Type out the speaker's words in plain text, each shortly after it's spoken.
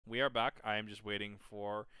we are back. I am just waiting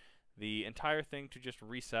for the entire thing to just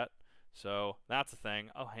reset. So that's the thing.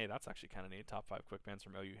 Oh, hey, that's actually kind of neat. Top 5 quick bands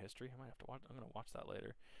from OU history. I might have to watch. I'm gonna watch that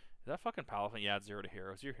later. Is that fucking powerful? Yeah, it's 0 to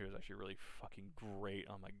Hero. 0 to Hero is actually really fucking great.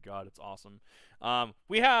 Oh my god, it's awesome.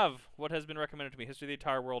 We have what has been recommended to me, History of the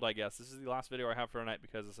Entire World, I guess. This is the last video I have for tonight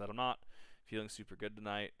because I said I'm not feeling super good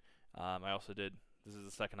tonight. I also did, this is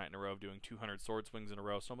the second night in a row of doing 200 sword swings in a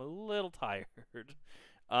row, so I'm a little tired.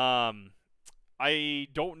 I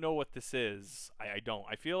don't know what this is. I don't.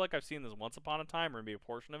 I feel like I've seen this once upon a time, or maybe a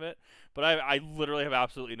portion of it, but I literally have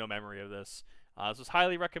absolutely no memory of this. This was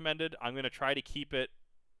highly recommended. I'm going to try to keep it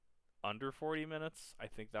under 40 minutes. I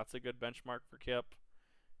think that's a good benchmark for Kip.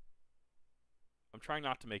 I'm trying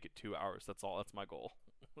not to make it 2 hours. That's all. That's my goal.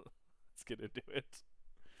 Let's get into it.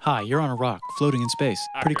 Hi, you're on a rock, floating in space.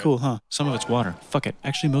 Pretty cool, huh? Some of it's water. Fuck it.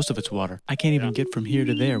 Actually, most of it's water. I can't even get from here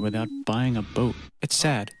to there without buying a boat. It's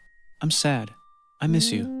sad. I'm sad. I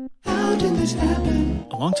miss you. How did this happen?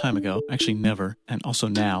 A long time ago, actually never, and also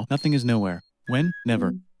now, nothing is nowhere. When?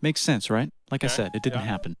 Never. Makes sense, right? Like I said, it didn't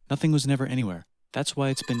happen. Nothing was never anywhere. That's why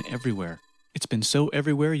it's been everywhere. It's been so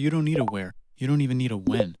everywhere, you don't need a where. You don't even need a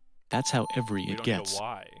when. That's how every it gets. Need a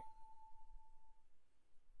why.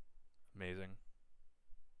 Amazing.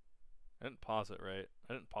 I didn't pause it, right?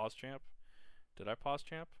 I didn't pause champ. Did I pause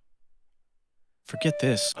champ? Forget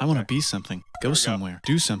this. I want to be something. Go somewhere.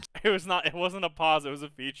 Do something. It wasn't a pause, it was a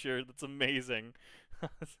feature. That's amazing.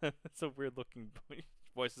 It's a weird looking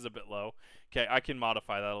voice is a bit low. Okay, I can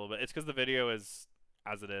modify that a little bit. It's because the video is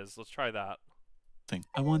as it is. Let's try that.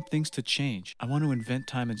 I want things to change. I want to invent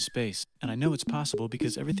time and space. And I know it's possible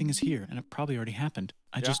because everything is here and it probably already happened.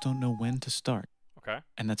 I just don't know when to start. Okay.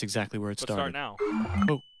 And that's exactly where it started. Start now.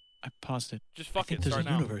 Oh, I paused it. Just fuck it. There's Start a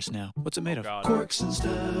now. universe now. What's it made of? God. Corks and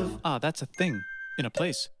stuff. Ah, that's a thing. In a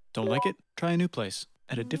place. Don't like it? Try a new place.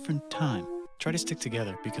 At a different time. Try to stick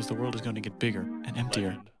together because the world is going to get bigger and emptier.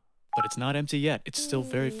 Legend. But it's not empty yet. It's still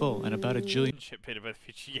very full and about a jillion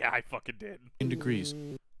Yeah, I fucking did. degrees.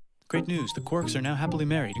 Great news. The quarks are now happily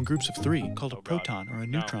married in groups of 3 called a proton or a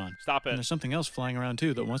neutron. No. Stop it. And there's something else flying around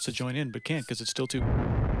too that wants to join in but can't because it's still too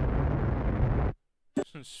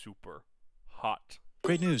super hot.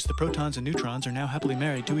 Great news. The protons and neutrons are now happily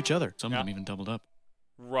married to each other. Some of them even doubled up.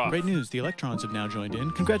 Rough. Great news. The electrons have now joined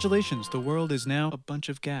in. Congratulations. The world is now a bunch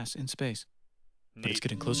of gas in space. Neat. But it's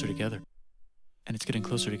getting closer together. And it's getting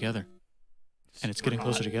closer together. And it's getting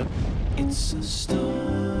closer together. It's a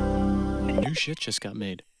star. New shit just got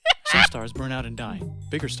made. Some stars burn out and die.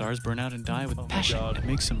 Bigger stars burn out and die with passion and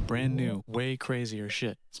make some brand new, way crazier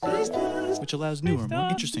shit. Which allows newer, more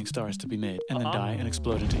interesting stars to be made and then die and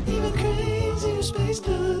explode into even crazier space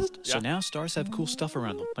dust. So now stars have cool stuff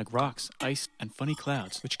around them, like rocks, ice, and funny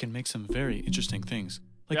clouds, which can make some very interesting things.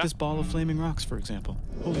 Like this ball of flaming rocks, for example.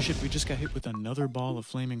 Holy shit, we just got hit with another ball of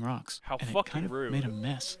flaming rocks. How and fucking it kind of rude. made a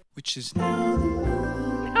mess, which is now...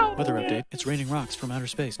 Weather update, it's raining rocks from outer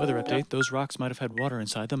space. Weather update, those rocks might have had water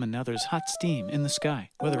inside them and now there's hot steam in the sky.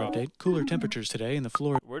 Weather update, cooler temperatures today and the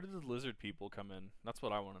floor... Where did the lizard people come in? That's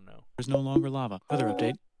what I want to know. There's no longer lava. Weather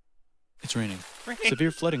update, it's raining.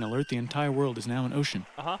 Severe flooding alert, the entire world is now an ocean.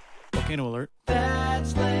 Volcano alert.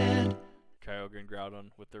 That's land. Kyogre and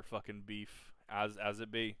Groudon with their fucking beef, as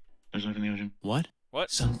it be. There's life in the ocean. What? What?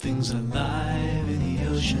 Something's alive in the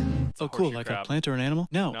ocean. Oh, cool, like a plant or an animal?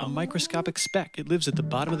 No, a microscopic speck. It lives at the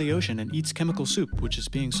bottom of the ocean and eats chemical soup, which is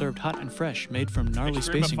being served hot and fresh, made from gnarly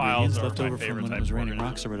space ingredients left over from when it was raining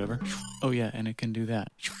rocks or whatever. Oh yeah, and it can do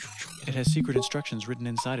that. It has secret instructions written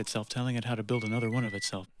inside itself telling it how to build another one of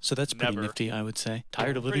itself. So that's pretty nifty, I would say.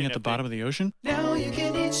 Tired of living at the bottom of the ocean? Now you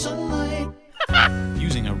can eat sunlight.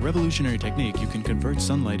 Using a revolutionary technique, you can convert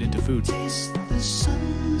sunlight into food.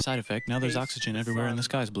 Side effect, now there's oxygen everywhere and the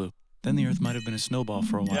sky's blue. Then the Earth might have been a snowball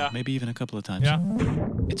for a while, maybe even a couple of times.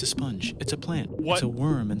 It's a sponge, it's a plant, it's a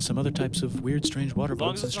worm, and some other types of weird, strange water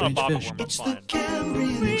bugs and strange fish. It's the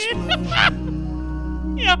Cambrian explosion.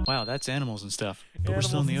 Wow, that's animals and stuff. But we're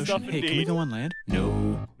still in the ocean. Hey, can we go on land?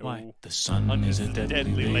 No. Why? The sun is a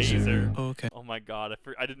deadly laser. Oh, okay. Oh my god,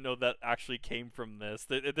 I didn't know that actually came from this.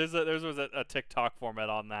 There was a TikTok format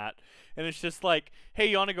on that. And it's just like, hey,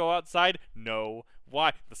 you want to go outside? No.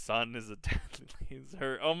 Why? The sun is a deadly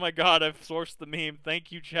laser. Oh my god, I've sourced the meme. Thank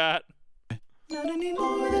you, chat. Not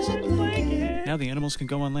anymore, there's a blanket. Now the animals can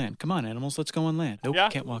go on land. Come on, animals, let's go on land. Nope,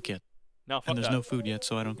 can't walk yet. No, fuck and there's that. no food yet,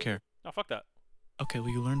 so I don't care. No, fuck that. Okay,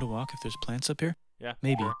 will you learn to walk if there's plants up here? Yeah.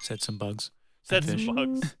 Maybe, said some bugs. Said some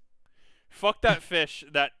bugs. Fuck that fish.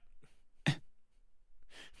 That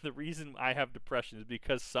the reason I have depression is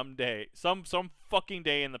because someday, some fucking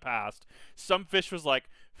day in the past, some fish was like,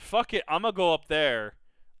 fuck it, I'm gonna go up there.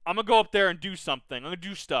 I'm gonna go up there and do something. I'm gonna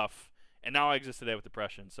do stuff. and now I exist today with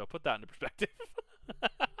depression. So put that into perspective.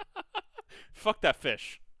 Fuck that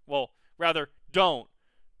fish. Well, rather, don't.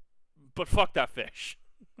 But fuck that fish.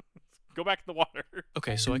 Go back in the water.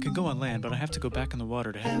 Okay, so I can go on land, but I have to go back in the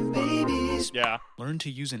water to have babies. Yeah. Learn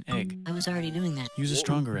to use an egg. I was already doing that. Use a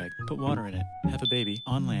stronger egg. Put water in it. Have a baby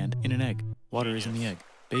on land in an egg. Water is in the egg.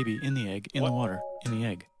 Baby in the egg, in the water, in the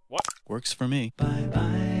egg. What? Works for me.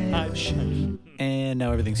 Bye-bye, ocean. And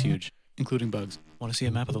now everything's huge, including bugs. Want to see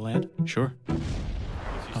a map of the land? Sure.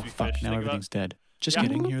 Oh, fuck, now everything's dead. Just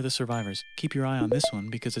kidding, here are the survivors. Keep your eye on this one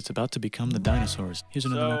because it's about to become the dinosaurs. Here's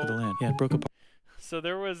another map of the land. Yeah, it broke apart. So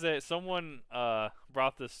there was someone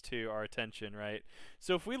brought this to our attention, right?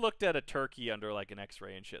 So if we looked at a turkey under like an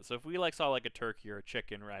X-ray and shit, so if we like saw like a turkey or a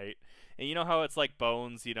chicken, right? And you know how it's like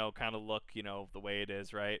bones, you know, kind of look, you know, the way it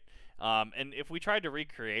is, right? And if we tried to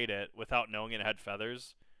recreate it without knowing it had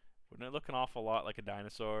feathers, wouldn't it look an awful lot like a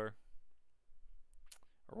dinosaur?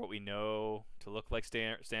 Or what we know to look like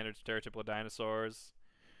standard stereotypical dinosaurs?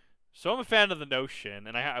 So I'm a fan of the notion,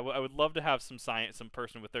 and I would love to have some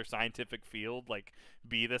person with their scientific field like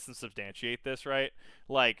be this and substantiate this, right?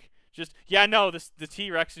 Like just the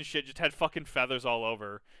T-Rex and shit just had fucking feathers all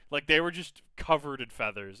over, like they were just covered in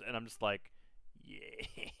feathers, and I'm just like, yeah.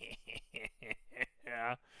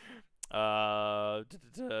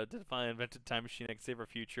 Did I invented time machine that can save our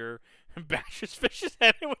future and bashes fish's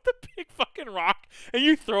head in with a big fucking rock, and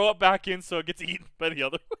you throw it back in so it gets eaten by the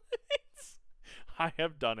other ones. I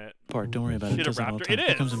have done it. Don't worry about it. It does all the time. It is.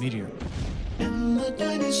 Here comes a meteor. And the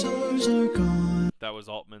dinosaurs are gone. That was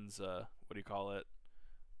Altman's, what do you call it?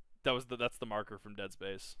 That's the marker from Dead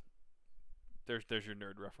Space. There's your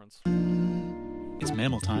nerd reference. It's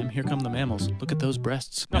mammal time. Here come the mammals. Look at those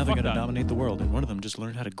breasts. Now they're gonna dominate the world, and one of them just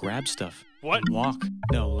learned how to grab stuff. What? And walk.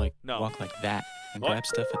 Walk like that. And grab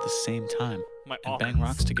stuff at the same time. And bang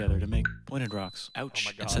rocks together to make pointed rocks. Ouch. Oh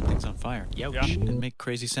my God. And set things on fire. Youch. Yeah. And make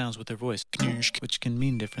crazy sounds with their voice. Which can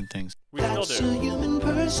mean different things. We still do. A human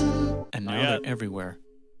person. And now they're everywhere.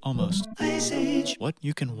 Almost. Ice Age. What?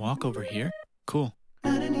 You can walk over here? Cool.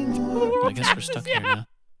 Not anymore. I guess we're stuck here now.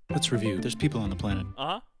 Let's review. There's people on the planet.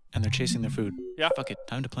 Uh-huh. And they're chasing their food. Yeah. Fuck it.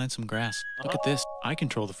 Time to plant some grass. Look at this. I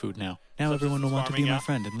control the food now. Now everyone will want to be my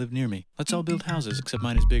friend and live near me. Let's all build houses, except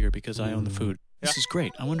mine is bigger because I own the food. This is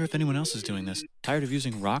great. I wonder if anyone else is doing this. Tired of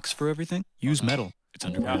using rocks for everything? Use metal. It's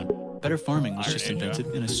underground. Better farming was just invented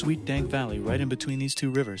in a sweet dank valley right in between these two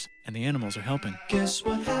rivers, and the animals are helping. Guess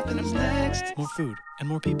what happens next? More food, and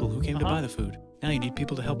more people who came to buy the food. Now you need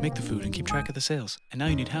people to help make the food and keep track of the sales. And now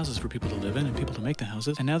you need houses for people to live in and people to make the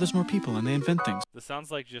houses. And now there's more people and they invent things. This sounds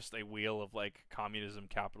like just a wheel of like communism,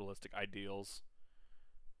 capitalistic ideals.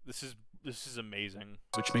 This is amazing.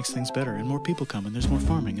 Which makes things better, and more people come, and there's more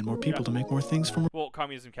farming, and more people to make more things for more. Well,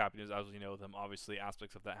 communism, capitalism, as we know them, obviously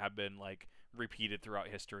aspects of that have been like repeated throughout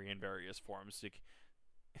history in various forms. Like,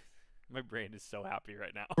 my brain is so happy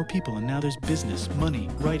right now. More people, and now there's business, money,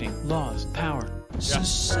 writing, laws, power,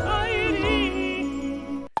 society.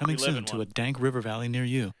 Coming soon to a dank river valley near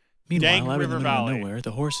you. Meanwhile, out in the middle of nowhere,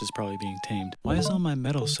 the horse is probably being tamed. Why is all my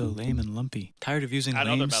metal so lame and lumpy? Tired of using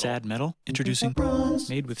lame, sad metal? Introducing bronze,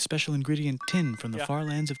 made with special ingredient tin from the far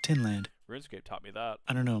lands of Tinland. RuneScape taught me that.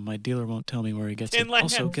 I don't know, my dealer won't tell me where he gets it. Tinland.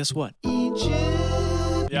 Also, guess what? Egypt.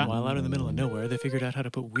 Yeah. Meanwhile, out in the middle of nowhere, they figured out how to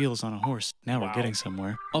put wheels on a horse. Now we're getting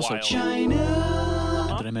somewhere. Also,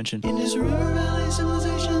 China. Did I mention? Indus River Valley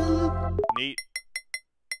civilization. Neat.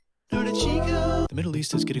 The Middle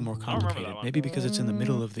East is getting more complicated, maybe because it's in the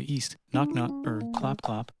middle of the East. Knock knock, or clop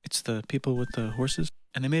clop. It's the people with the horses.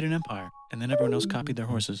 And they made an empire, and then everyone else copied their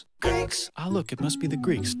horses. Greeks! Ah, look, it must be the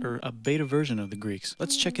Greeks, or a beta version of the Greeks.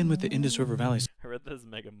 Let's check in with the Indus River Valley. I read this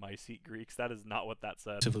mega mice eat Greeks. That is not what that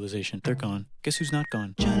said. Civilization. They're gone. Guess who's not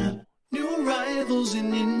gone? China. New arrivals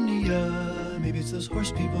in India. Maybe it's those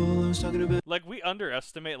horse people I was talking about. Like, we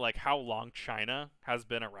underestimate, like, how long China has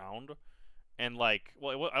been around. And, like,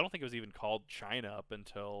 well, I don't think it was even called China up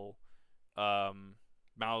until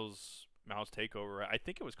Mao's takeover. I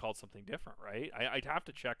think it was called something different, right? I'd have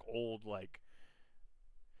to check old, like...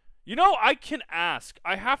 You know, I can ask.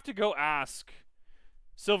 I have to go ask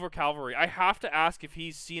Silver Cavalry. I have to ask if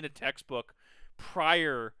he's seen a textbook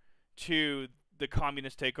prior to the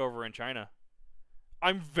communist takeover in China.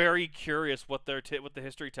 I'm very curious what the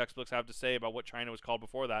history textbooks have to say about what China was called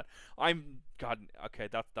before that. Okay,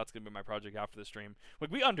 that's gonna be my project after the stream.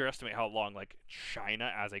 Like, we underestimate how long, like,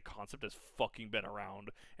 China as a concept has fucking been around,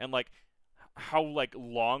 and like how like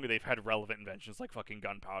long they've had relevant inventions like fucking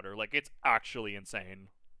gunpowder. Like, it's actually insane.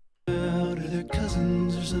 Out of their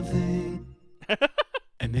cousins or something.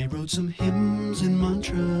 And they wrote some hymns and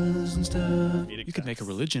mantras and stuff. You could make a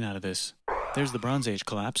religion out of this. There's the Bronze Age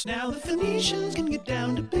collapse. Now the Phoenicians can get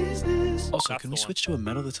down to business. Also, can we switch to a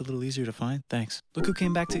metal that's a little easier to find? Thanks. Look who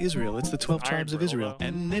came back to Israel. It's the 12 tribes of Israel.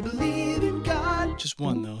 And they believe in God. Just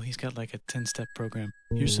one, though. He's got like a 10-step program.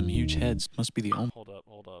 Here's some huge heads. Must be the only. Hold up.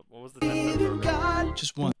 What was the 10-step program?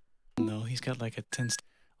 Just one, though. He's got like a 10-step.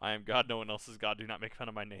 I am God, no one else is God. Do not make fun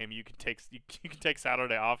of my name. You can take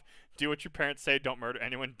Saturday off. Do what your parents say. Don't murder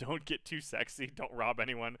anyone. Don't get too sexy. Don't rob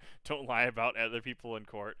anyone. Don't lie about other people in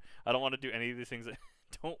court. I don't want to do any of these things.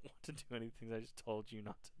 Don't want to do any of the things I just told you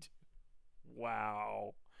not to do.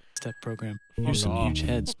 Wow. Step program. Here's some huge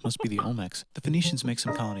heads. Must be the Olmecs. The Phoenicians make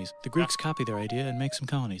some colonies. The Greeks copy their idea and make some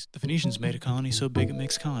colonies. The Phoenicians made a colony so big it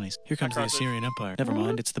makes colonies. Here comes the Assyrian Empire. Never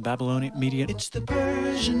mind, it's the Babylonian Median. It's the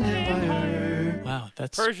Persian Empire. Wow,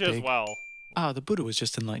 that's Persia big. As well. Ah, the Buddha was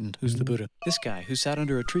just enlightened. Who's the Buddha? This guy who sat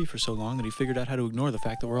under a tree for so long that he figured out how to ignore the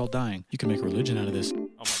fact that we're all dying. You can make a religion out of this. Oh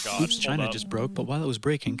my God. Oops, China just broke, but while it was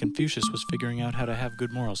breaking, Confucius was figuring out how to have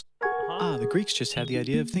good morals. Ah, the Greeks just had the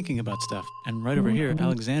idea of thinking about stuff. And right over here,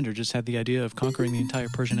 Alexander just had the idea of conquering the entire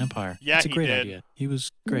Persian Empire. Yeah, it's a great idea. He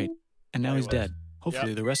was great. And now he's dead.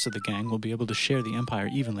 Hopefully the rest of the gang will be able to share the empire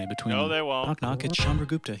evenly between them. No, they won't. Knock, knock, it's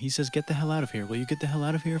Chandragupta. He says, get the hell out of here. Will you get the hell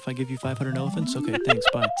out of here if I give you 500 elephants? Okay, thanks,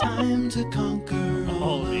 bye. Time to conquer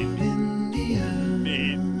all of India.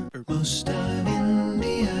 Or most of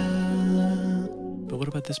India. But what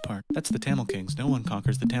about this part? That's the Tamil Kings. No one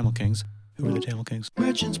conquers the Tamil Kings. Who are the Tamil Kings?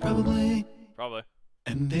 Merchants, probably. Probably.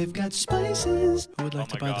 And they've got spices. Who would like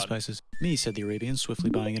to buy the spices? Me, said the Arabians,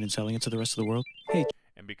 swiftly buying it and selling it to the rest of the world. Hey.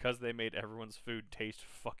 And because they made everyone's food taste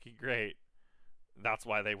fucking great, that's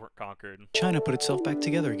why they weren't conquered. China put itself back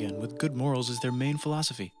together again, with good morals as their main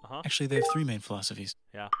philosophy. Actually, they have 3 main philosophies.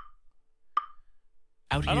 Yeah.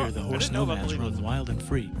 Out here, the horse nomads run wild and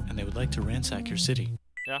free, and they would like to ransack your city.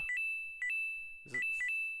 Yeah.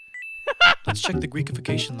 Let's check the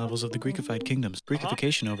Greekification levels of the Greekified kingdoms.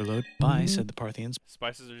 Greekification overload. Bye, said the Parthians.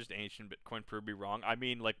 Spices are just ancient. Bitcoin proved me wrong. I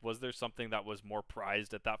mean, like, was there something that was more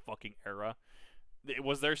prized at that fucking era?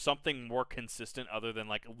 Was there something more consistent other than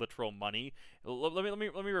like literal money? Let me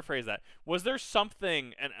rephrase that. Was there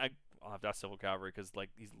something? And I'll have to ask Civil Cavalry because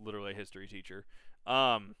like he's literally a history teacher.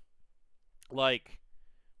 Like,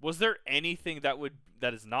 was there anything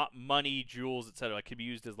that is not money, jewels, etc., like could be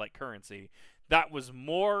used as like currency that was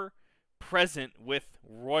more present with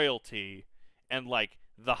royalty and like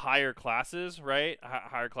the higher classes, right?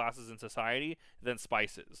 Higher classes in society than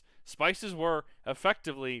spices. Spices were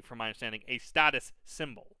effectively, from my understanding, a status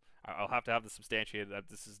symbol. I'll have to have this substantiated that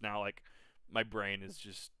this is now like my brain is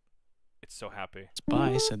just, it's so happy.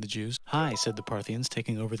 Bye, said the Jews. Hi, said the Parthians,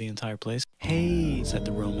 taking over the entire place. Hey, said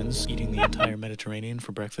the Romans, eating the entire Mediterranean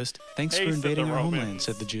for breakfast. Thanks for invading our homeland,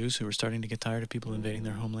 said the Jews, who were starting to get tired of people invading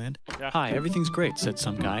their homeland. Yeah. Hi, everything's great, said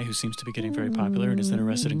some guy who seems to be getting very popular and is then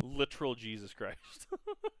arrested in... Literal Jesus Christ.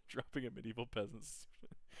 Dropping a medieval peasants.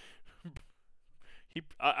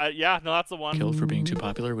 Yeah, no, that's the one. Killed for being too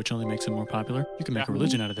popular, which only makes him more popular. You can make a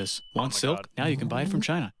religion out of this. Want silk? God. Now you can buy it from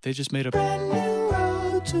China. They just made a brand new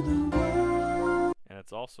road to the world. And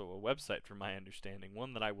it's also a website, from my understanding,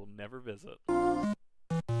 one that I will never visit. Oh.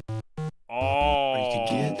 Or you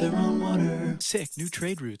can get their own water. Sick. New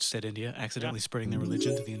trade routes, said India, accidentally spreading their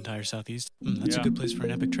religion to the entire southeast. That's a good place for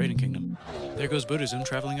an epic trading kingdom. There goes Buddhism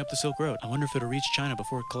traveling up the Silk Road. I wonder if it'll reach China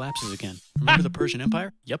before it collapses again. Remember the Persian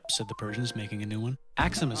Empire? Yep, said the Persians, making a new one.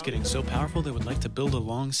 Axum is getting so powerful they would like to build a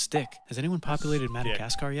long stick. Has anyone populated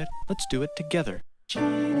Madagascar yet? Let's do it together.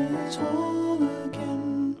 China's whole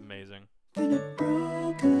again. Amazing. Then it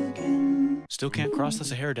broke again. Still can't cross the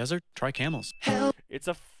Sahara Desert? Try camels. Help. It's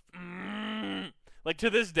a... like, to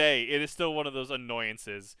this day, it is still one of those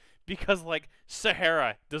annoyances. Because, like,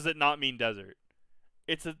 Sahara, does it not mean desert?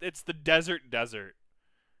 It's the desert.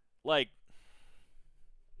 Like,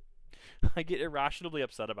 I get irrationally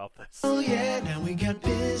upset about this. Oh yeah, now we got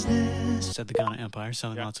business, said the Ghana Empire,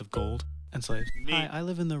 selling lots of gold and slaves. Neat. Hi, I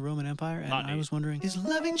live in the Roman Empire, and Not I neat. was wondering, is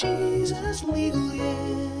loving Jesus legal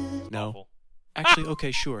yet? No. Awful. Actually,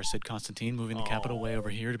 okay, sure, said Constantine, moving the capital way over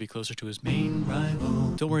here to be closer to his main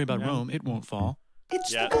rival. Don't worry about Rome, it won't fall.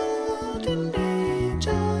 It's the golden age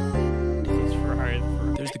of India.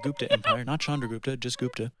 There's the Gupta Empire, not Chandragupta, just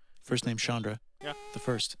Gupta. First name Chandra. Yeah. The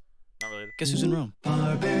first. Not related. Guess who's in Rome?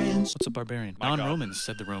 Barbarians. What's a barbarian? My God. Non-Romans,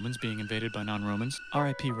 said the Romans, being invaded by non-Romans.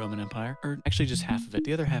 R.I.P. Roman Empire. Or actually just half of it.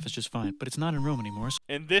 The other half is just fine, but it's not in Rome anymore.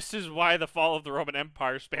 And this is why the fall of the Roman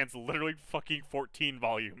Empire spans literally fucking 14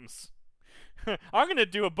 volumes. I'm gonna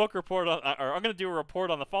do a book report on, or I'm gonna do a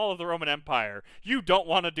report on the fall of the Roman Empire. You don't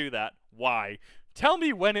want to do that. Why? Tell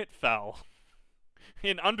me when it fell.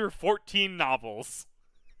 In under 14 novels.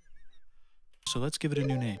 So let's give it a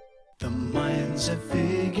new name. The Mayans have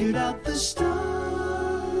figured out the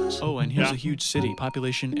stars. Oh, and here's a huge city,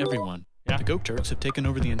 population everyone. Yeah. The Gok Turks have taken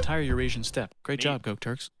over the entire Eurasian steppe. Great job, Gok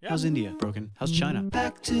Turks. Yeah. How's India? Broken. How's China?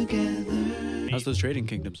 Back together. How's those trading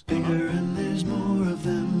kingdoms? Bigger and there's more of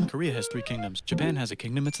them. Korea has 3 kingdoms. Japan has a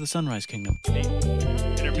kingdom. It's the Sunrise Kingdom. Deep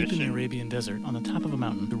in the Arabian desert, on the top of a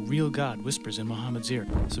mountain, the real God whispers in Muhammad's ear.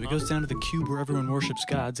 So he goes down to the cube where everyone worships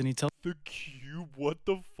gods, and he tells the cube? What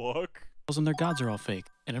the fuck? Them their gods are all fake.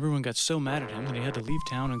 And everyone got so mad at him that he had to leave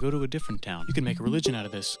town and go to a different town. You can make a religion out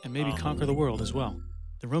of this, and maybe conquer the world as well.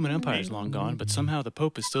 The Roman Empire is long gone, but somehow the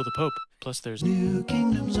Pope is still the Pope. Plus there's new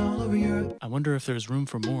kingdoms all over Europe. I wonder if there's room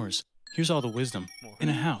for Moors. Here's all the wisdom. In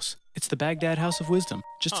a house. It's the Baghdad House of Wisdom.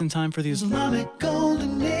 Just in time for the Islamic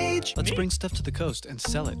Golden Age. Let's bring stuff to the coast and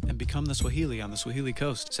sell it and become the Swahili on the Swahili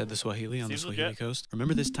coast, said the Swahili on the Swahili coast.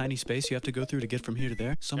 Remember this tiny space you have to go through to get from here to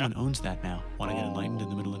there? Someone owns that now. Want to get enlightened in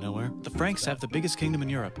the middle of nowhere? The Franks have the biggest kingdom in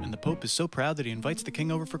Europe, and the Pope is so proud that he invites the king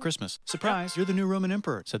over for Christmas. Surprise, you're the new Roman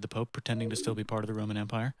emperor, said the Pope, pretending to still be part of the Roman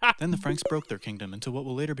Empire. Then the Franks broke their kingdom into what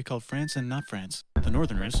will later be called France and not France. The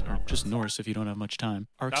Northerners, or just Norse if you don't have much time,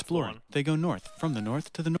 are exploring. They go north, from the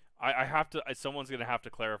north to the north. I have to. Someone's gonna have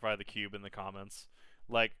to clarify the cube in the comments.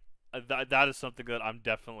 Like, that is something that I'm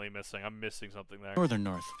definitely missing. I'm missing something there. Northern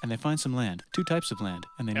north, and they find some land, 2 types of land,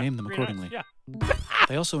 and they name them accordingly. Yeah.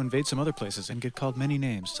 They also invade some other places and get called many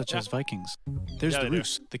names, such as Vikings. There's the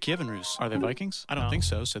Rus, the Kievan Rus. Are they Vikings? I don't think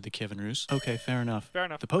so, said the Kievan Rus. Okay, fair enough. Fair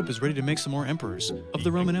enough. The Pope is ready to make some more emperors of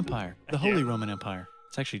the Roman Empire, the Holy Roman Empire.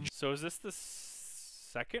 It's actually. So is this the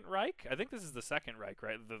Second Reich? I think this is the Second Reich,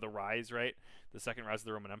 right? The rise, right? The second rise of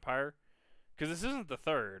the Roman Empire. Because this isn't the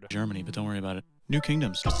third. Germany, but don't worry about it. New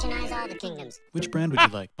kingdoms. Christianize all the kingdoms. Which brand would you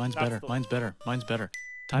like? Mine's better. Mine's better. Mine's better.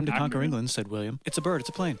 Time to conquer England, said William. It's a bird. It's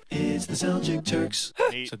a plane. It's the Seljuk Turks,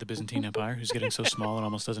 said the Byzantine Empire, who's getting so small it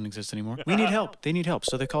almost doesn't exist anymore. We need help. They need help,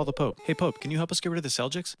 so they call the Pope. Hey, Pope, can you help us get rid of the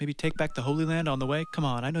Seljuks? Maybe take back the Holy Land on the way? Come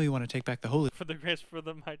on, I know you want to take back the Holy For the grace, for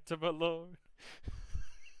the might of our Lord.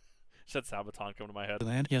 Said Sabaton come to my head.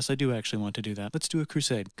 Land? Yes, I do actually want to do that. Let's do a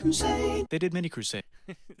crusade. Crusade! They did many crusades.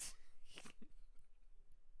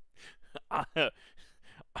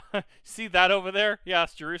 See that over there?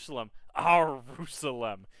 Yes, Jerusalem. Our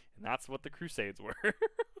Jerusalem. And that's what the Crusades were.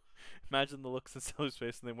 Imagine the looks in Sully's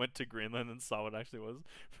face and they went to Greenland and saw what it actually was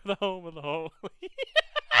for the home of the holy.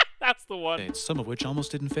 That's the one. Some of which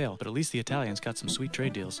almost didn't fail, but at least the Italians got some sweet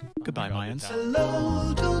trade deals. Goodbye, Mayans.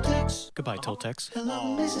 Hello, Toltecs. Goodbye, Toltecs.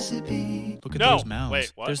 Hello, Mississippi. Look at those mounds.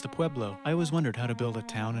 Wait, what? There's the Pueblo. I always wondered how to build a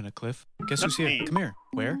town in a cliff. Guess who's here? Come here.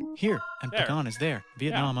 Where? Here. And Pagan is there.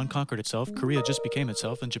 Vietnam unconquered itself. Korea just became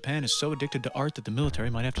itself. And Japan is so addicted to art that the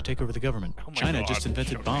military might have to take over the government. China just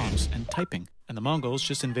invented bombs and typing. And the Mongols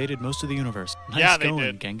just invaded most of the universe. Nice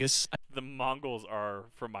going, Genghis. The Mongols are,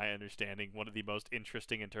 from my understanding, one of the most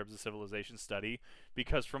interesting in terms of civilization study,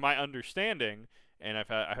 because from my understanding, and I've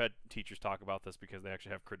had teachers talk about this because they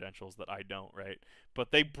actually have credentials that I don't, right?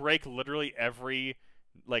 But they break literally every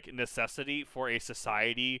necessity for a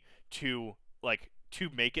society to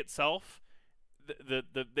make itself.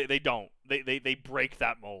 They don't. They break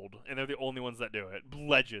that mold, and they're the only ones that do it.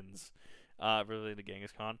 Legends, related to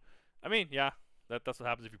Genghis Khan. I mean, yeah, that's what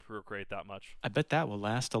happens if you procreate that much. I bet that will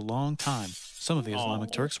last a long time. Some of the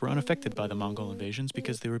Islamic Turks were unaffected by the Mongol invasions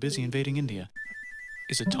because they were busy invading India.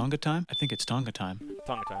 Is it Tonga time? I think it's Tonga time.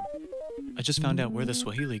 Tonga time. I just found out where the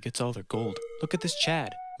Swahili gets all their gold. Look at this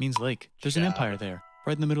Chad. Means lake. There's an empire there,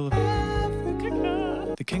 right in the middle of Africa.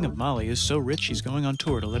 The king of Mali is so rich he's going on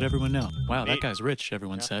tour to let everyone know. Wow, that guy's rich,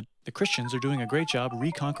 everyone said. The Christians are doing a great job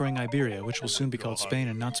reconquering Iberia, which will soon be called Spain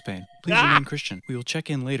and not Spain. Please remain Christian. We will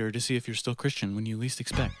check in later to see if you're still Christian when you least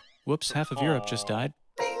expect. Whoops, half of Europe just died.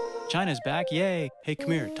 China's back, yay! Hey,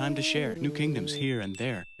 come here, time to share. New kingdoms here and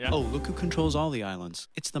there. Oh, look who controls all the islands.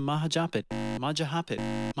 It's the Mahajapit,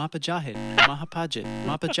 Majahapit, Mapajahit, Mahapajit,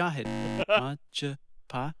 Mapajahit,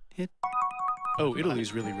 Majapahit. Oh,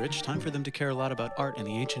 Italy's really rich. Time for them to care a lot about art and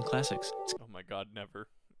the ancient classics. Oh my god, never.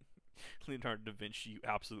 Leonardo da Vinci, you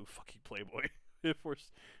absolute fucking playboy. Before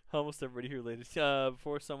almost everybody here latest.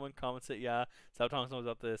 Before someone comments it, Sabaton knows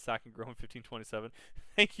about the sack and grow in 1527.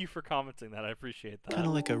 Thank you for commenting that. I appreciate that. Kind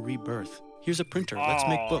of like a rebirth. Here's a printer. Let's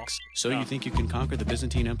make books. So you think you can conquer the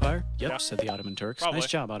Byzantine Empire? Yep, said the Ottoman Turks. Probably. Nice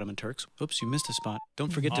job, Ottoman Turks. Oops, you missed a spot.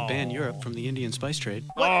 Don't forget to ban Europe from the Indian spice trade.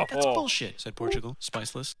 What? That's bullshit, said Portugal.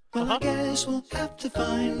 Spiceless. Well, I guess we'll have to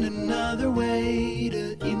find another way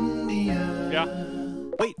to India. Yeah.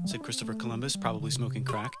 Wait, said Christopher Columbus, probably smoking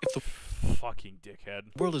crack. If the fucking dickhead.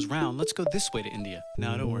 world is round, let's go this way to India.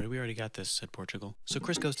 No, don't worry, we already got this, said Portugal. So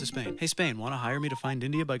Chris goes to Spain. Hey, Spain, want to hire me to find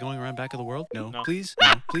India by going around back of the world? No. Please?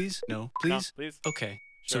 No. Please? No. Please? No, please. Okay.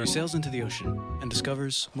 So he sails into the ocean and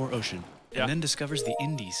discovers more ocean, and then discovers the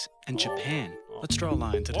Indies and Japan. Let's draw a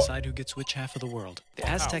line to decide who gets which half of the world. The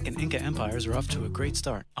Aztec and Inca empires are off to a great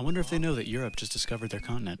start. I wonder if they know that Europe just discovered their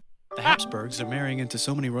continent. The Habsburgs are marrying into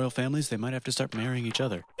so many royal families they might have to start marrying each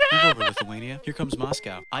other. Move over, Lithuania. Here comes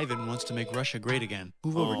Moscow. Ivan wants to make Russia great again.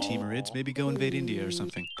 Move over, Timurids. Maybe go invade India or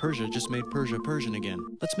something. Persia just made Persia Persian again.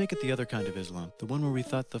 Let's make it the other kind of Islam. The one where we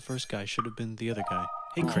thought the first guy should have been the other guy.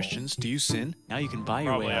 Hey Christians, do you sin? Now you can buy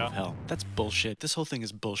your way out of hell. That's bullshit. This whole thing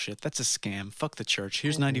is bullshit. That's a scam. Fuck the church.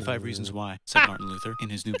 Here's 95 Reasons Why, said Martin Luther in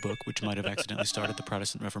his new book, which might have accidentally started the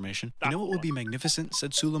Protestant Reformation. You know what would be magnificent,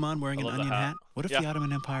 said Suleiman wearing an onion hat? What if the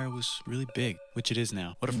Ottoman Empire was really big, which it is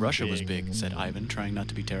now? What if Russia was big, said Ivan, trying not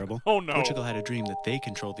to be terrible? Oh no. Portugal had a dream that they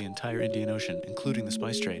controlled the entire Indian Ocean, including the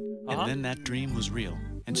spice trade. And then that dream was real.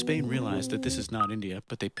 And Spain realized that this is not India,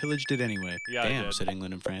 but they pillaged it anyway. Damn, said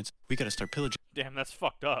England and France. We gotta start pillaging. Damn, that's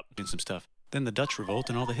fucked up. Some stuff. Then the Dutch revolt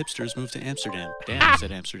and all the hipsters moved to Amsterdam. Damn,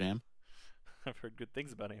 said Amsterdam. I've heard good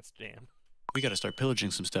things about Amsterdam. We gotta start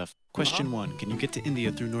pillaging some stuff. Question 1. Can you get to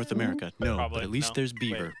India through North America? No, Probably, but at least no. there's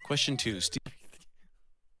beaver. Wait. Question 2.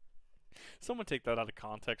 Someone take that out of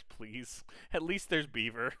context, please. At least there's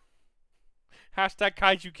beaver. Hashtag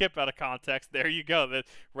Kaiju Kip out of context. There you go. That's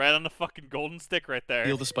right on the fucking golden stick right there.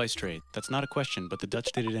 Steal the spice trade. That's not a question, but the Dutch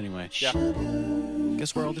did it anyway. Yeah.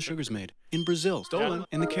 Guess where all the sugar's made? In Brazil. Stolen.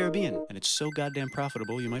 In the Caribbean. And it's so goddamn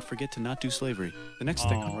profitable you might forget to not do slavery. The next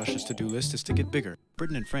thing on Russia's to-do list is to get bigger.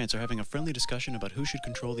 Britain and France are having a friendly discussion about who should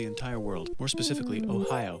control the entire world. More specifically,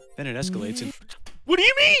 Ohio. Then it escalates in... What do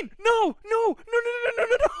you mean? No! No! No! No! No!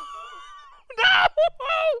 No! No! No! No!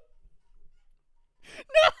 No!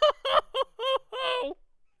 No!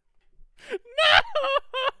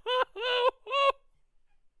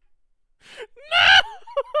 No!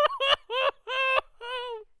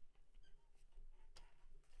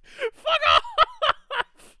 Fuck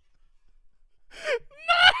off!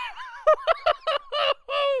 No!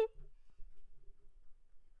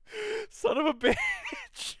 Son of a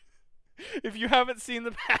bitch! If you haven't seen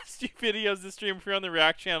the past few videos of the stream, if you're on the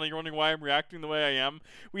React channel, you're wondering why I'm reacting the way I am,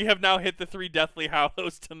 we have now hit the 3 Deathly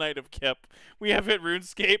Hallows tonight of Kip. We have hit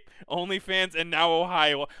RuneScape, OnlyFans, and now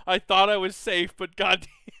Ohio. I thought I was safe, but goddamn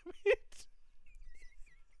it.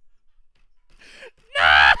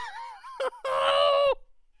 No!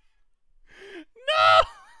 No!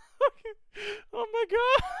 Oh my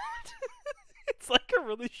god. It's like a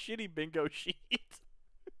really shitty bingo sheet.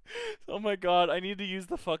 Oh my god, I need to use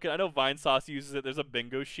the fucking... I know Vinesauce uses it. There's a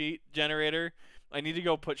bingo sheet generator. I need to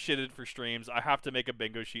go put shit in for streams. I have to make a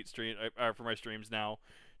bingo sheet stream for my streams now.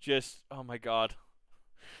 Just... Oh my god.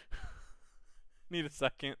 Need a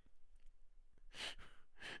second.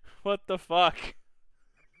 What the fuck?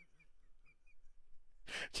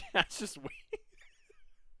 That's just weird.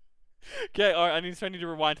 Okay, alright, I need to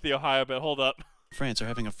rewind to the Ohio bit. Hold up. France are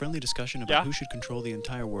having a friendly discussion about who should control the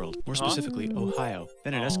entire world, more specifically Ohio.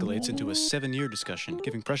 Then it escalates into a 7-year discussion,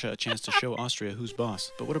 giving Prussia a chance to show Austria who's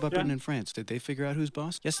boss. But what about Britain and France? Did they figure out who's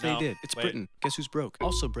boss? Yes, they did. It's Britain. Guess who's broke?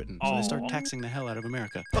 Also Britain. So they start taxing the hell out of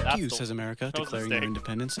America. Fuck you, says America, declaring their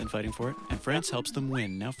independence and fighting for it. And France helps them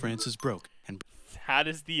win. Now France is broke. And that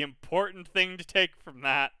is the important thing to take from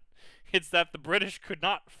that. It's that the British could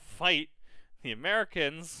not fight the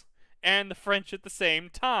Americans and the French at the same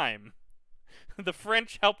time. The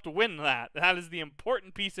French helped win that. That is the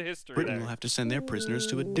important piece of history. Britain will have to send their prisoners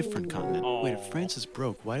to a different continent. Wait, if France is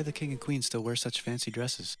broke, why do the king and queen still wear such fancy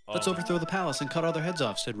dresses? Let's overthrow the palace and cut all their heads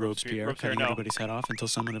off, said Robespierre, cutting everybody's head off until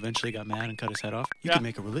someone eventually got mad and cut his head off. You can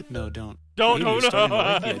make a No, don't. Don't, no. Starting to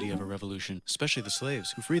like the idea of a revolution, especially the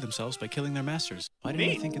slaves, who free themselves by killing their masters. Why didn't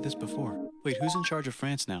I think of this before? Wait, who's in charge of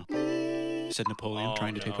France now? Said Napoleon,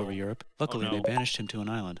 trying to take over Europe. Luckily, they banished him to an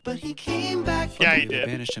island. But he came back. Luckily, they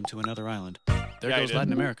banished him to another island. There goes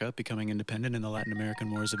Latin America, becoming independent in the Latin American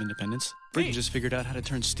Wars of Independence. Britain just figured out how to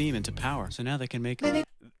turn steam into power, so now they can make... I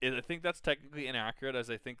think that's technically inaccurate, as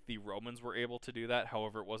I think the Romans were able to do that.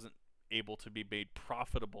 However, it wasn't able to be made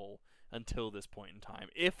profitable until this point in time,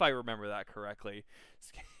 if I remember that correctly.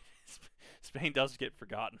 Spain does get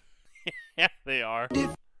forgotten. Yeah, they are.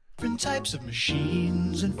 Different types of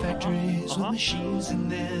machines and factories with machines in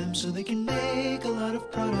them, so they can make a lot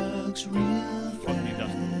of products real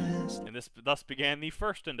fast. And this thus began the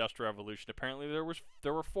first industrial revolution. Apparently, there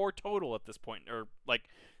were 4 total at this point, or like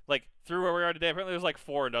like through where we are today. Apparently, there's like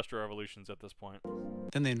 4 industrial revolutions at this point.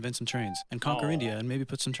 Then they invent some trains and conquer India and maybe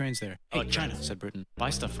put some trains there. Hey, China, said Britain, buy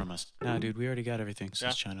stuff from us. Nah, dude, we already got everything,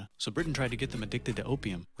 says China. So Britain tried to get them addicted to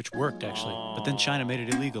opium, which worked, actually. But then China made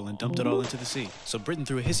it illegal and dumped it all into the sea. So Britain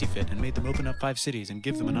threw a hissy fit and made them open up 5 cities and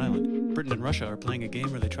give them an island. Britain and Russia are playing a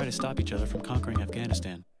game where they try to stop each other from conquering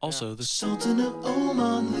Afghanistan. Also, the Sultan of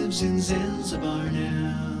Oman lives in Zanzibar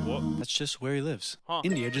now. What? That's just where he lives.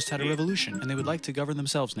 India just had a revolution, and they would like to govern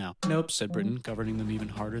themselves now. Nope, said Britain, governing them even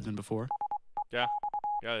harder than before. Yeah,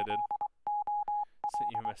 they did.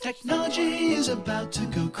 Sent you a message. Technology is about to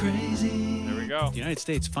go crazy. There we go. The United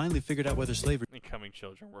States finally figured out whether slavery Incoming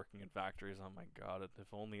children working in factories. Oh my god,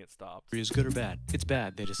 if only it stopped. is good or bad. It's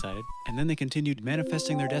bad, they decided. And then they continued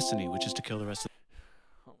manifesting their destiny, which is to kill the rest of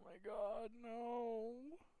Oh my god, no.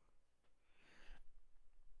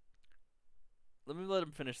 Let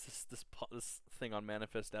him finish this thing on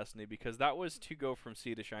manifest destiny, because that was to go from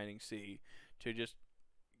sea to shining sea, to just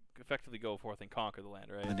effectively go forth and conquer the land,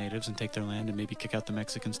 right? the natives and take their land and maybe kick out the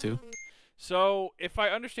Mexicans too. So, if I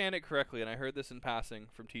understand it correctly, and I heard this in passing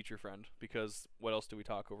from teacher friend, because what else do we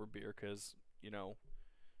talk over beer? Because, you know,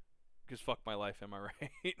 because fuck my life, am I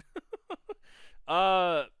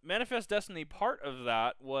right? Manifest Destiny, part of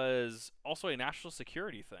that was also a national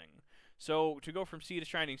security thing. So, to go from sea to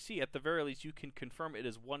shining sea, at the very least, you can confirm it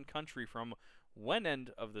is one country from one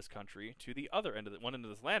end of this country to the other end of one end of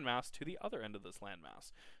this landmass to the other end of this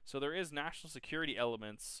landmass. So there is national security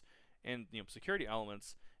elements and security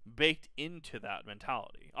elements baked into that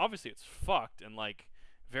mentality. Obviously, it's fucked and like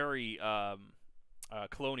very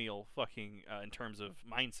colonial fucking in terms of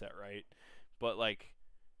mindset, right? But like,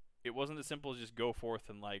 it wasn't as simple as just go forth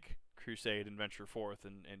and like crusade and venture forth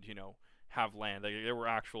and have land. Like, there were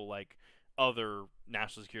actual like other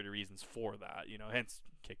national security reasons for that. Hence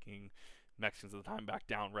kicking Mexicans at the time back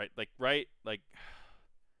down, right? Like,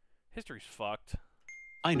 history's fucked.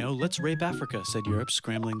 I know, let's rape Africa, said Europe,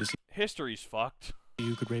 scrambling to see History's fucked.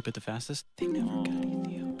 who could rape it the fastest. They never got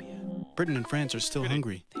Ethiopia. Britain and France are still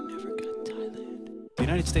hungry. They never got Thailand. The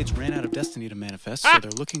United States ran out of destiny to manifest, so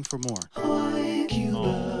they're looking for more. Hawaii,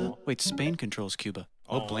 Cuba. Wait, Spain controls Cuba.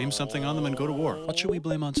 Well, blame something on them and go to war. What should we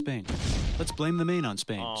blame on Spain? Let's blame the Maine on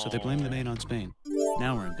Spain. So they blame the Maine on Spain.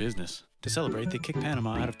 Now we're in business. To celebrate, they kick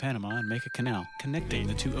Panama out of Panama and make a canal, connecting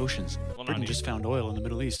the 2 oceans. Britain just found oil in the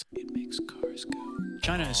Middle East. It makes cars go.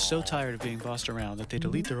 China is so tired of being bossed around that they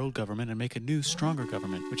delete their old government and make a new, stronger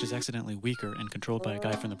government, which is accidentally weaker and controlled by a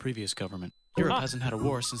guy from the previous government. Europe hasn't had a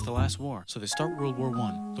war since the last war, so they start World War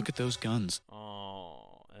I. Look at those guns.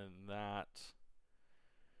 Oh, and that...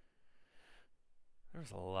 There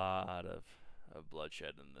was a lot of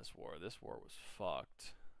bloodshed in this war. This war was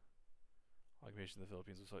fucked. Occupation of the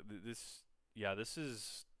Philippines was like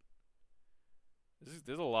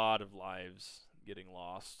there's a lot of lives getting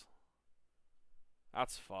lost.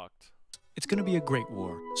 That's fucked. It's gonna be a great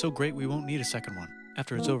war. So great we won't need a second one.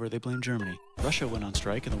 After it's over, they blame Germany. Russia went on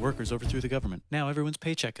strike and the workers overthrew the government. Now everyone's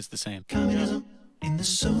paycheck is the same. Communism in the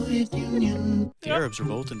Soviet Union. The Arabs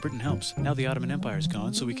revolt and Britain helps. Now the Ottoman Empire's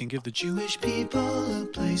gone, so we can give the Jewish people a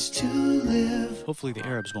place to live. Hopefully the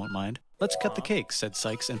Arabs won't mind. Let's cut the cake, said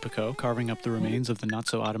Sykes and Picot, carving up the remains of the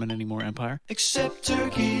not-so-Ottoman-anymore empire. Except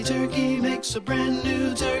Turkey. Turkey makes a brand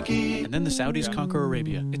new Turkey. And then the Saudis conquer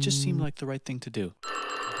Arabia. It just seemed like the right thing to do.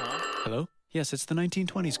 Hello? Yes, it's the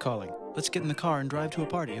 1920s calling. Let's get in the car and drive to a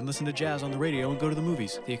party and listen to jazz on the radio and go to the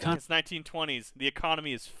movies. It's 1920s. The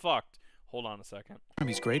economy is fucked. Hold on a second.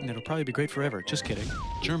 Economy's great, and it'll probably be great forever. Just kidding.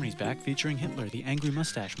 Germany's back, featuring Hitler, the angry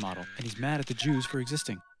mustache model, and he's mad at the Jews for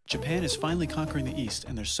existing. Japan is finally conquering the East,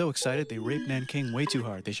 and they're so excited they raped Nanking way too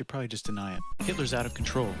hard. They should probably just deny it. Hitler's out of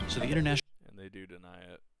control, so the international they do deny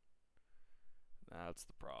it. That's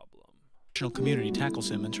the problem. Community tackles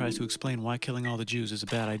him and tries to explain why killing all the Jews is a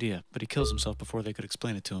bad idea, but he kills himself before they could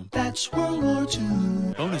explain it to him. That's World War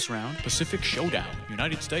II. Bonus round, Pacific Showdown.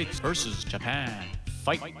 United States versus Japan.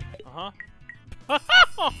 Fight.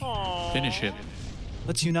 Finish him.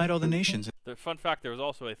 Let's unite all the nations. The fun fact, there was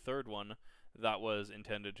also a third one that was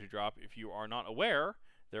intended to drop. If you are not aware,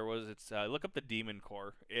 look up the Demon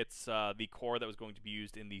Core. It's the core that was going to be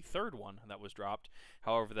used in the third one that was dropped.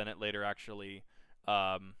 However, then it later actually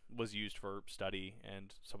was used for study,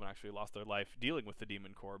 and someone actually lost their life dealing with the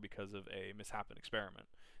Demon Core because of a mishappen experiment.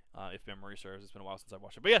 If memory serves, it's been a while since I've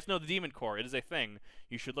watched it. But yes, no, the Demon Core, it is a thing.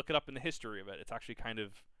 You should look it up in the history of it. It's actually kind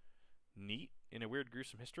of neat in a weird,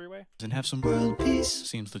 gruesome history way. And have some world peace.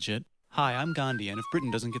 Seems legit. Hi, I'm Gandhi, and if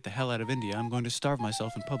Britain doesn't get the hell out of India, I'm going to starve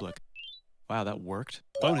myself in public. Wow, that worked.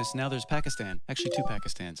 Bonus, now there's Pakistan. Actually, 2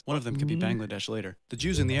 Pakistans. One of them could be Bangladesh later. The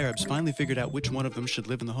Jews and the Arabs finally figured out which one of them should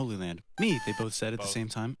live in the Holy Land. Me, they both said at the same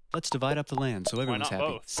time. Let's divide up the land so everyone's happy.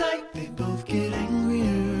 Both? Psych, they both get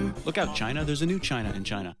angrier. Look out, China. There's a new China in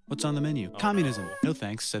China. What's on the menu? Communism. No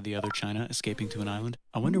thanks, said the other China, escaping to an island.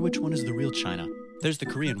 I wonder which one is the real China. There's the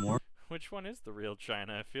Korean War. Which one is the real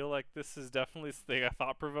China? I feel like this is definitely a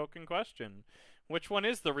thought-provoking question. Which one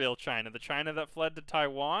is the real China? The China that fled to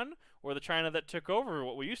Taiwan, or the China that took over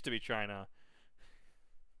what used to be China?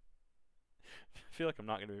 I feel like I'm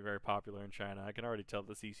not going to be very popular in China. I can already tell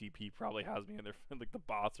the CCP probably has me, and they're like the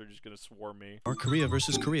bots are just going to swarm me. Or Korea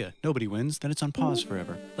versus Korea. Nobody wins, then it's on pause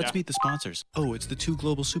forever. Let's meet the sponsors. Oh, it's the 2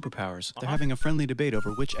 global superpowers. They're having a friendly debate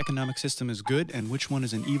over which economic system is good and which one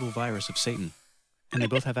is an evil virus of Satan. And they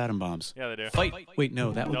both have atom bombs. Yeah, they do. Fight! Wait,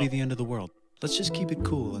 no, that would be the end of the world. Let's just keep it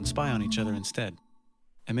cool and spy on each other instead.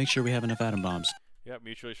 And make sure we have enough atom bombs. Yeah,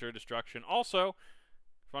 mutually assured destruction. Also,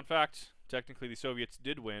 fun fact, technically the Soviets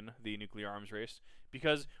did win the nuclear arms race,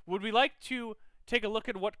 because would we like to take a look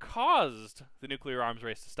at what caused the nuclear arms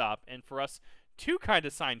race to stop, and for us to kind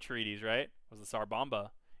of sign treaties, right, was the Tsar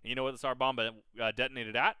Bomba. And you know what the Tsar Bomba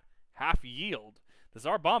detonated at? Half yield. The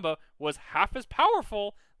Tsar Bomba was half as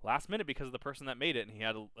powerful last minute because of the person that made it, and he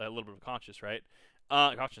had a little bit of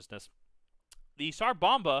consciousness. The Tsar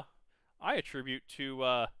Bomba, I attribute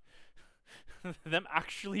to them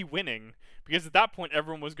actually winning, because at that point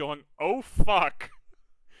everyone was going, "Oh fuck!"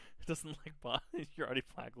 It doesn't like bots. You're already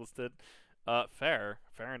blacklisted. Fair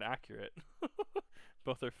and accurate.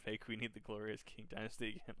 Both are fake. We need the glorious King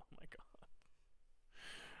Dynasty again. Oh my god,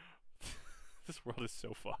 this world is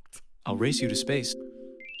so fucked. I'll race you to space.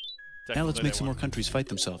 Now let's make some more countries fight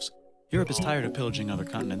themselves. Europe is tired of pillaging other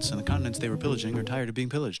continents, and the continents they were pillaging are tired of being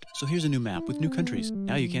pillaged. So here's a new map with new countries.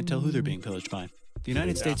 Now you can't tell who they're being pillaged by. The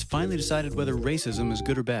United States finally decided whether racism is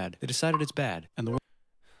good or bad. They decided it's bad, and the world...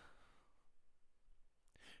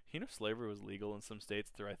 You know, slavery was legal in some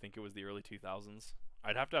states through, I think it was the early 2000s.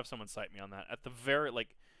 I'd have to have someone cite me on that. At the very,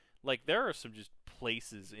 like there are some just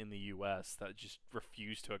places in the U.S. that just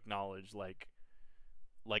refuse to acknowledge, like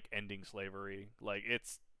ending slavery. Like,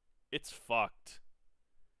 it's fucked.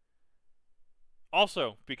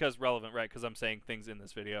 Also, because relevant, right, because I'm saying things in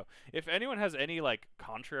this video. If anyone has any, like,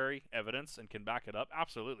 contrary evidence and can back it up,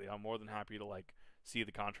 absolutely. I'm more than happy to, like, see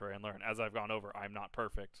the contrary and learn. As I've gone over, I'm not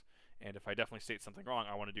perfect. And if I definitely state something wrong,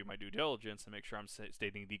 I want to do my due diligence and make sure I'm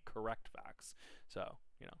stating the correct facts. So,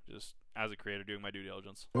 you know, just as a creator, doing my due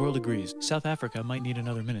diligence. The world agrees. South Africa might need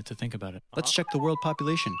another minute to think about it. Let's check the world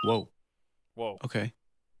population. Whoa. Okay.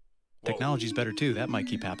 Technology's better too, that might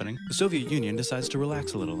keep happening. The Soviet Union decides to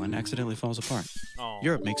relax a little and accidentally falls apart.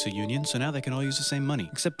 Europe makes a union, so now they can all use the same money,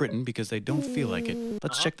 except Britain because they don't feel like it.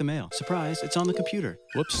 Let's check the mail. Surprise, it's on the computer.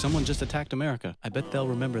 Whoops, someone just attacked America. I bet they'll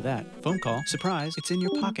remember that. Phone call. Surprise, it's in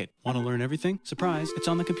your pocket. Want to learn everything? Surprise, it's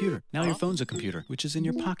on the computer. Now your phone's a computer, which is in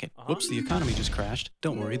your pocket. Whoops, the economy just crashed.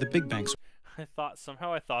 Don't worry, the big banks... I thought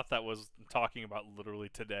that was talking about literally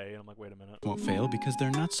today, and I'm like, wait a minute. Won't fail because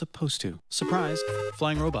they're not supposed to. Surprise,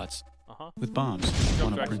 flying robots. With bombs.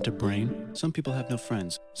 Want to print a brain? Some people have no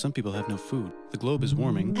friends. Some people have no food. The globe is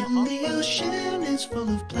warming. And the ocean is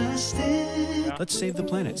full of plastic. Let's save the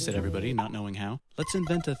planet, said everybody, not knowing how. Let's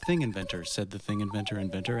invent a thing inventor, said the thing inventor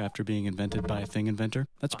after being invented by a thing inventor.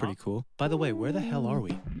 That's pretty cool. By the way, where the hell are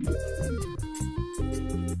we?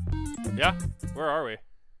 Yeah, where are we?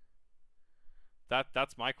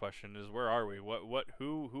 That's my question, is where are we?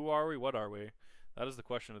 Who are we? What are we? That is the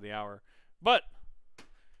question of the hour. But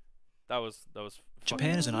that was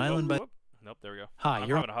Japan is an island, but nope, there we go. Hi, I'm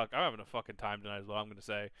having a fucking time tonight is what I'm gonna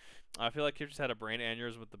say. I feel like you just had a brain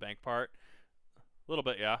aneurysm with the bank part. A little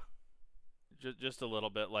bit, yeah. Just a little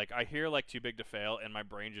bit. Like, I hear like too big to fail, and my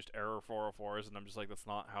brain just error 404s, and I'm just like, that's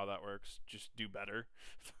not how that works. Just do better.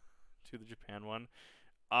 To the Japan one.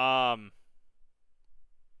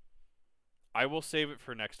 I will save it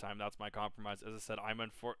for next time. That's my compromise. As I said, I'm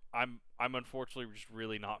unfortunately just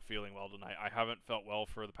really not feeling well tonight. I haven't felt well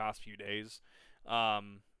for the past few days. I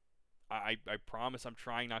promise I'm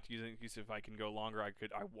trying not to use an excuse. If I can go longer, I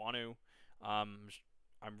want to. I'm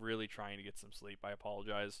really trying to get some sleep. I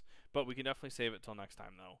apologize, but we can definitely save it till next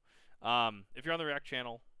time though. If you're on the React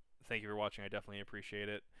channel, thank you for watching. I definitely appreciate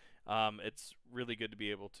it. It's really good to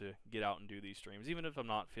be able to get out and do these streams, even if I'm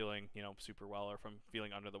not feeling, you know, super well, or if I'm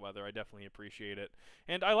feeling under the weather. I definitely appreciate it,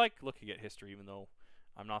 and I like looking at history, even though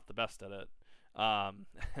I'm not the best at it. And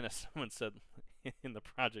as someone said in the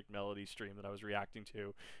Project Melody stream that I was reacting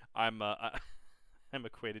to, I'm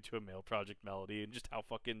equated to a male Project Melody, and just how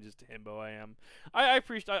fucking just himbo I am. I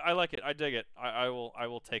appreciate. I like it. I dig it. I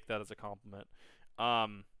will take that as a compliment.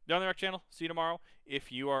 down the rec channel. See you tomorrow.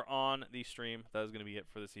 If you are on the stream, that is going to be it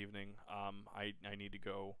for this evening. I need to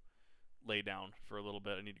go lay down for a little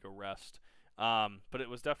bit. I need to go rest. But it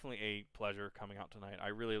was definitely a pleasure coming out tonight. I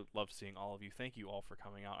really loved seeing all of you. Thank you all for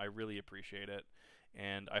coming out. I really appreciate it.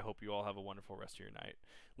 And I hope you all have a wonderful rest of your night.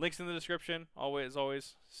 Links in the description. Always.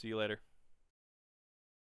 See you later.